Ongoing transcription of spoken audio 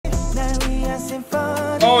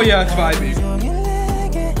Oh yeah, it's vibey.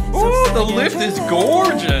 Ooh, the lift is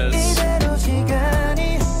gorgeous.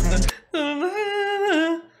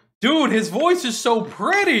 Dude, his voice is so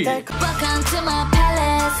pretty. Welcome to my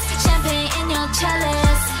palace. Champagne in your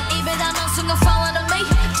chalice. 입에 담은 순간 follow me.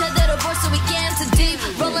 제대로 볼 수 있게 into deep.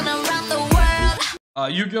 Rolling around the world.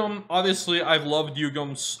 YUGYEOM, obviously, I've loved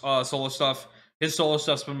YUGYEOM's solo stuff. His solo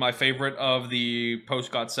stuff's been my favorite of the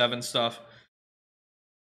post GOT7 stuff.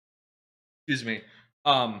 Excuse me.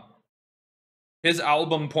 His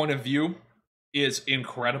album Point of View is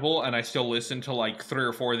incredible, and I still listen to like 3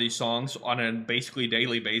 or 4 of these songs on a basically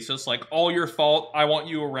daily basis. Like All Your Fault, I Want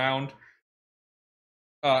You Around,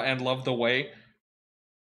 and Love the Way.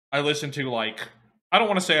 I listen to like, I don't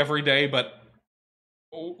want to say every day, but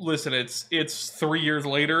listen, it's 3 years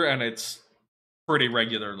later and it's pretty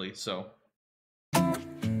regularly, so.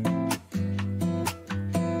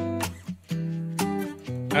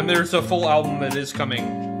 And there's a full album that is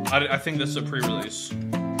coming. I think this is a pre-release.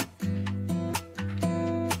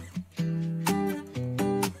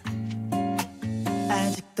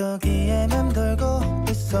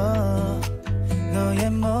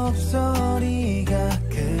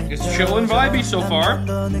 It's chill and vibey so far,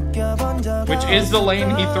 which is the lane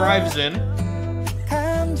he thrives in.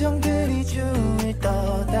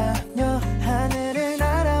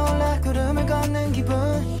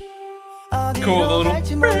 Cool, the little...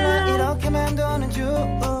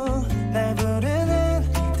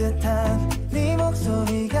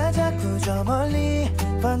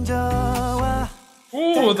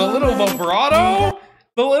 Ooh, the little vibrato?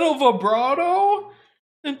 The little vibrato?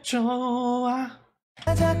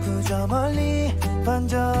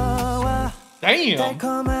 Damn!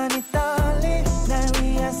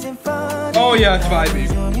 Oh yeah, it's vibey.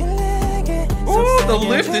 Ooh, the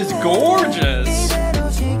lift is gorgeous!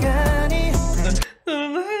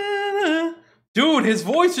 Dude, his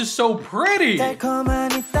voice is so pretty!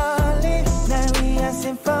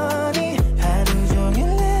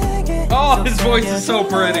 Oh, his voice is so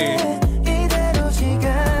pretty!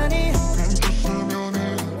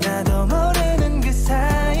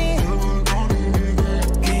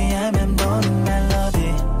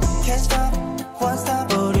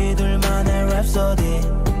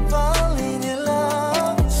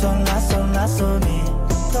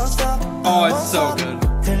 Oh, it's so good.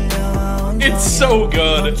 It's so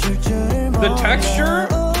good. The texture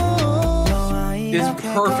is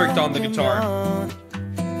perfect on the guitar.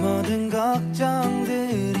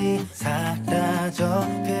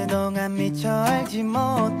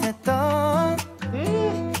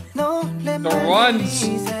 The runs.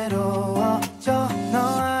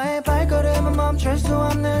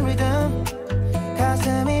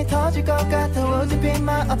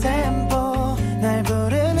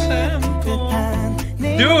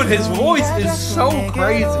 Dude, his voice is so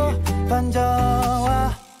crazy.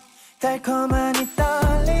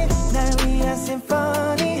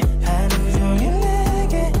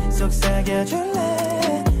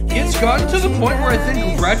 It's gotten to the point where I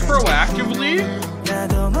think retroactively,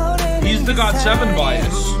 he's the GOT7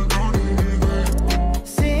 bias.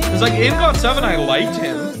 Because like in GOT7 I liked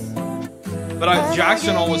him, but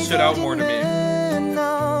Jackson always stood out more to me.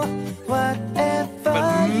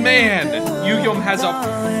 But man, YUGYEOM has a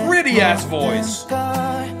pretty ass voice.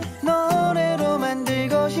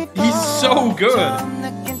 He's so good.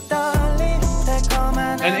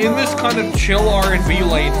 And in this kind of chill R&B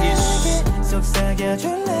lane,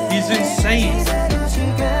 he's insane.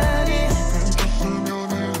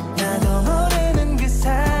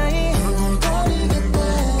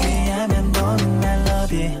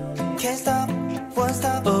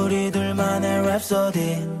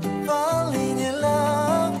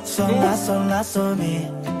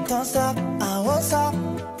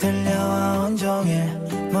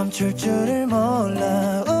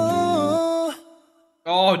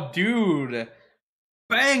 Oh, dude.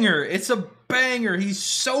 Banger. It's a banger. He's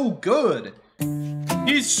so good.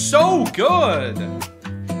 He's so good.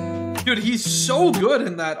 Dude, he's so good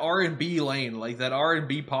in that R&B lane. Like, that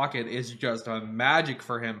R&B pocket is just a magic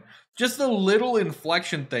for him. Just the little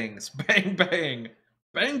inflection things. Bang, bang.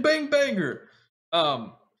 Bang, bang, banger.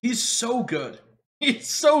 He's so good. He's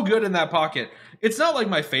so good in that pocket. It's not like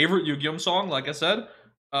my favorite YUGYEOM song, like I said.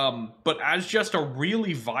 But as just a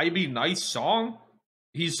really vibey, nice song,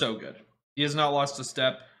 he's so good. He has not lost a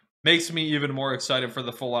step. Makes me even more excited for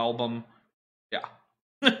the full album. Yeah.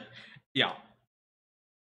 Yeah.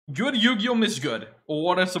 Good YUGYEOM is good.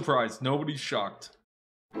 What a surprise. Nobody's shocked.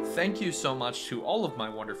 Thank you so much to all of my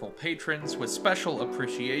wonderful patrons, with special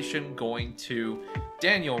appreciation going to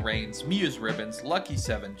Daniel Rains, Muse Ribbons,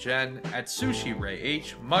 Lucky7 Jen, Atsushi Ray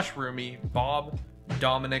H, Mushroomy, Bob,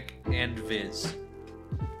 Dominic, and Viz.